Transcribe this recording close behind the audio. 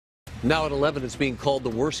Now at 11, it's being called the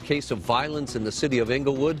worst case of violence in the city of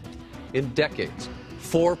Inglewood in decades.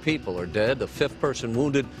 4 people are dead, a 5th person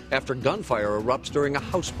wounded after gunfire erupts during a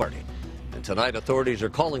house party. And tonight, authorities are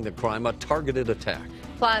calling the crime a targeted attack.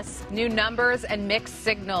 Plus, new numbers and mixed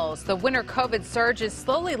signals. The winter COVID surge is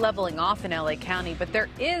slowly leveling off in LA County, but there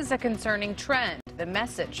is a concerning trend. The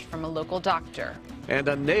message from a local doctor. And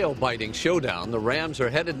a nail-biting showdown. The Rams are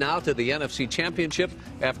headed now to the NFC Championship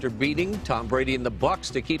after beating Tom Brady and the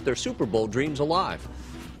Bucs to keep their Super Bowl dreams alive.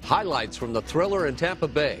 Highlights from the thriller in Tampa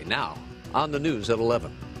Bay now on the news at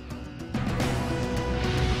 11.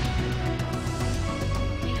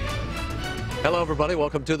 Hello, everybody.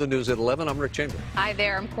 Welcome to the news at 11. I'm Rick Chamber. Hi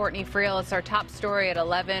there. I'm Courtney Friel. It's our top story at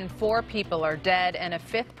 11. 4 people are dead and a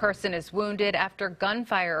 5th person is wounded after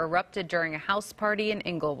gunfire erupted during a house party in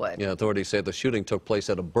Inglewood. Yeah, authorities say the shooting took place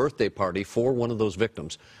at a birthday party for one of those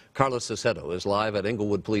victims. Carlos Aceto is live at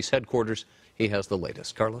Inglewood Police Headquarters. He has the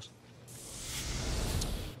latest. Carlos?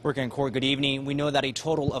 Rick and Corey, good evening. We know that a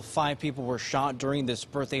total of 5 people were shot during this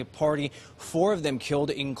birthday party. 4 of them killed,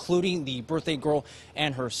 including the birthday girl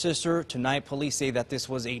and her sister. Tonight, police say that this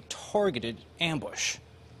was a targeted ambush.